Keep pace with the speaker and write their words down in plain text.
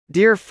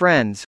Dear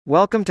friends,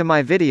 welcome to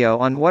my video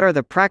on what are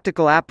the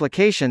practical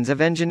applications of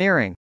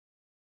engineering.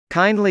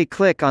 Kindly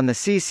click on the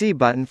CC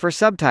button for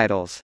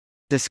subtitles.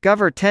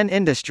 Discover 10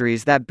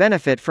 industries that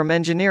benefit from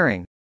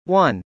engineering.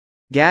 1.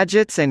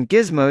 Gadgets and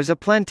gizmos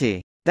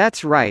aplenty.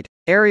 That's right,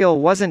 Ariel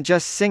wasn't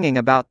just singing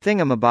about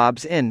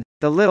thingamabobs in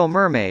The Little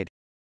Mermaid.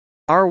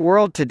 Our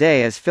world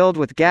today is filled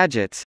with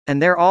gadgets, and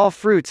they're all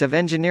fruits of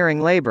engineering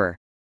labor.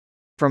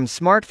 From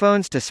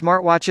smartphones to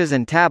smartwatches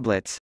and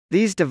tablets,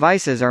 these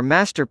devices are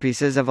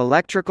masterpieces of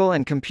electrical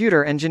and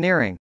computer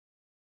engineering.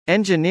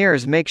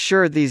 Engineers make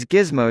sure these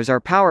gizmos are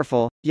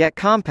powerful, yet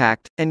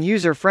compact, and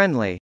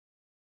user-friendly.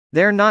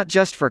 They're not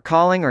just for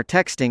calling or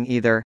texting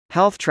either.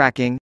 Health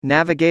tracking,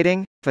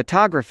 navigating,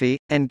 photography,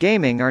 and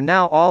gaming are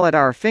now all at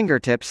our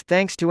fingertips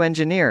thanks to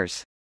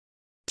engineers.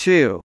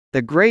 2.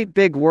 The great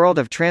big world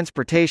of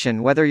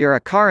transportation. Whether you're a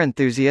car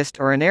enthusiast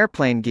or an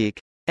airplane geek,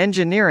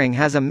 engineering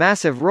has a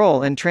massive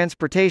role in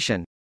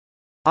transportation.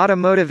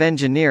 Automotive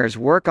engineers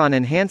work on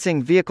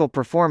enhancing vehicle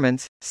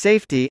performance,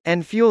 safety,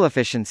 and fuel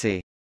efficiency.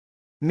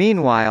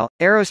 Meanwhile,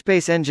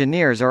 aerospace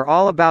engineers are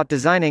all about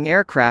designing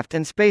aircraft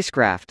and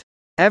spacecraft.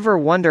 Ever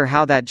wonder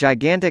how that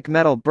gigantic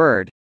metal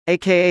bird,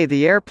 aka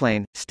the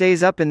airplane,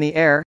 stays up in the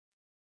air?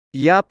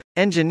 Yup,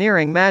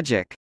 engineering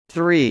magic.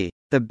 3.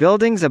 The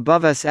buildings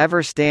above us.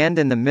 Ever stand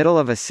in the middle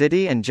of a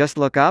city and just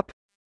look up?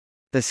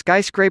 The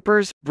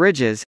skyscrapers,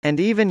 bridges, and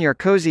even your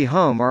cozy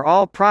home are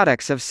all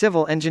products of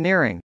civil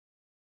engineering.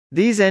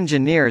 These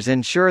engineers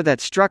ensure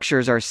that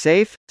structures are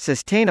safe,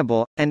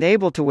 sustainable, and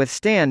able to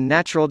withstand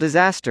natural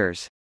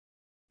disasters.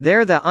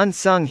 They're the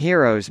unsung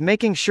heroes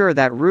making sure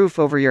that roof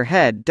over your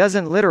head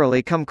doesn't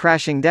literally come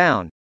crashing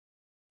down.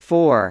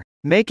 4.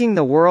 Making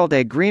the world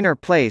a greener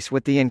place.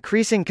 With the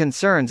increasing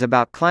concerns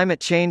about climate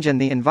change and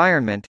the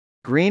environment,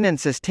 green and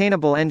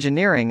sustainable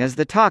engineering is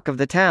the talk of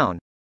the town.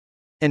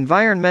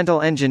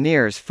 Environmental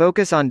engineers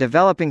focus on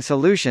developing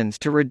solutions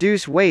to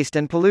reduce waste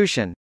and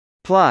pollution.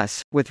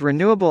 Plus, with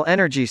renewable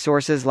energy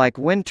sources like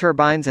wind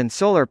turbines and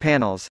solar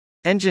panels,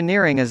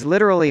 engineering is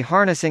literally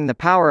harnessing the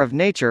power of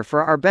nature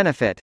for our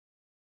benefit.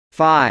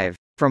 5.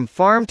 From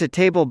farm to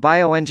table.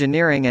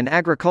 Bioengineering and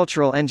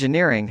agricultural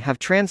engineering have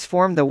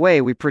transformed the way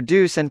we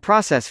produce and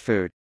process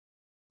food.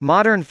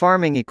 Modern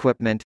farming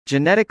equipment,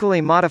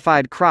 genetically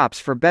modified crops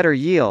for better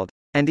yield,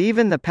 and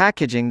even the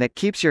packaging that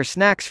keeps your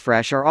snacks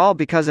fresh are all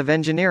because of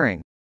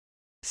engineering.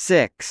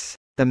 6.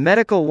 The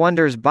medical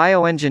wonders.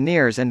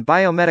 Bioengineers and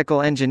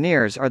biomedical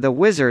engineers are the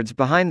wizards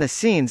behind the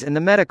scenes in the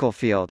medical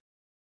field.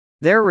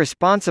 They're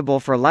responsible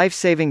for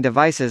life-saving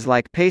devices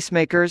like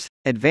pacemakers,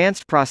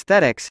 advanced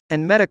prosthetics,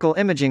 and medical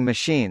imaging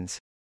machines.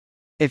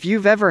 If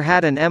you've ever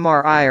had an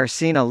MRI or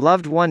seen a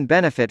loved one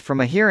benefit from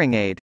a hearing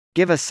aid,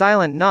 give a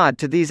silent nod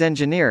to these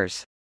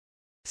engineers.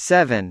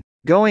 7.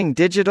 Going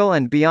digital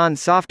and beyond.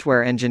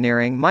 Software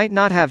engineering might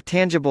not have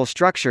tangible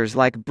structures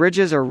like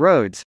bridges or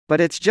roads,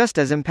 but it's just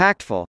as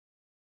impactful.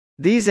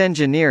 These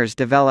engineers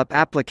develop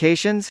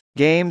applications,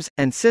 games,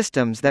 and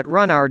systems that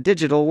run our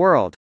digital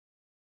world.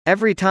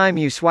 Every time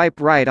you swipe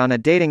right on a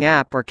dating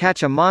app or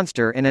catch a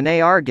monster in an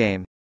AR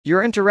game,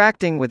 you're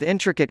interacting with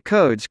intricate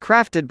codes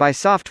crafted by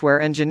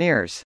software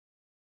engineers.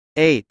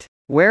 8.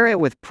 Wear it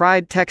with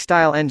pride.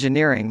 Textile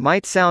engineering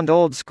might sound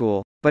old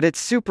school, but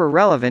it's super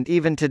relevant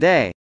even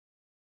today.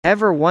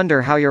 Ever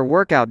wonder how your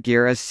workout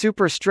gear is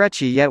super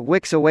stretchy yet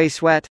wicks away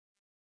sweat?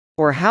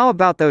 Or how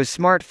about those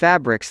smart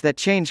fabrics that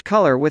change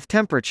color with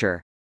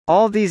temperature?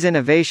 All these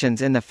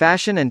innovations in the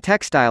fashion and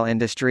textile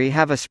industry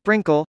have a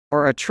sprinkle,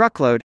 or a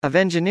truckload, of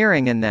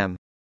engineering in them.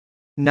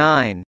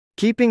 9.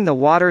 Keeping the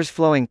waters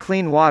flowing.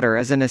 Clean water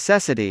is a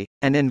necessity,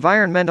 and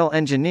environmental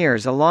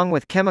engineers along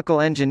with chemical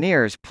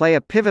engineers play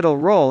a pivotal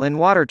role in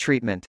water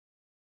treatment.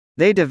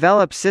 They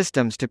develop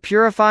systems to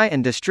purify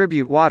and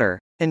distribute water,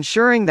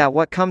 ensuring that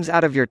what comes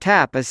out of your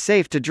tap is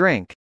safe to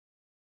drink.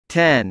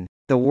 10.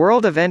 The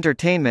world of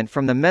entertainment.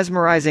 From the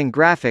mesmerizing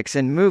graphics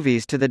in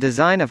movies to the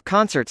design of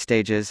concert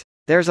stages,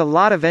 there's a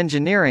lot of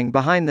engineering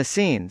behind the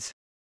scenes.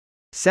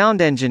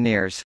 Sound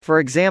engineers,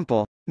 for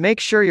example, make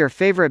sure your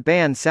favorite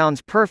band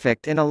sounds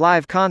perfect in a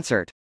live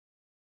concert.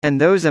 And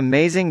those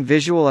amazing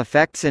visual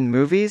effects in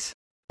movies?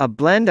 A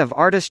blend of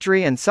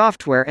artistry and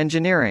software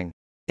engineering.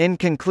 In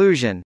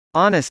conclusion,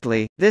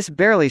 honestly, this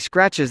barely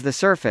scratches the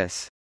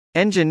surface.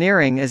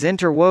 Engineering is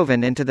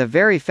interwoven into the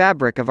very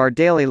fabric of our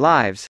daily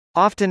lives,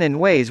 often in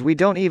ways we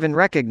don't even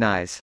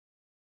recognize.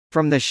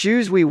 From the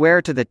shoes we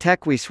wear to the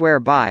tech we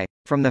swear by,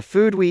 from the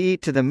food we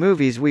eat to the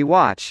movies we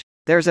watch,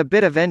 there's a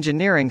bit of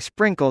engineering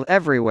sprinkled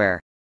everywhere.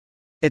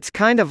 It's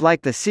kind of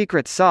like the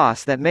secret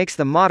sauce that makes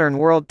the modern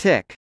world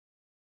tick.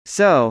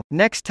 So,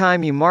 next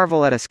time you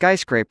marvel at a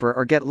skyscraper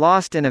or get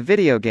lost in a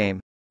video game,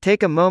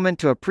 take a moment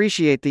to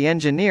appreciate the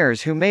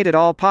engineers who made it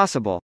all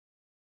possible.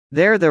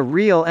 They're the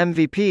real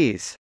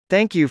MVPs.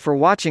 Thank you for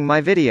watching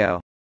my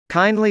video.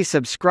 Kindly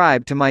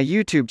subscribe to my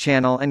YouTube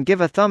channel and give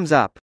a thumbs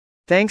up.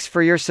 Thanks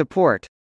for your support.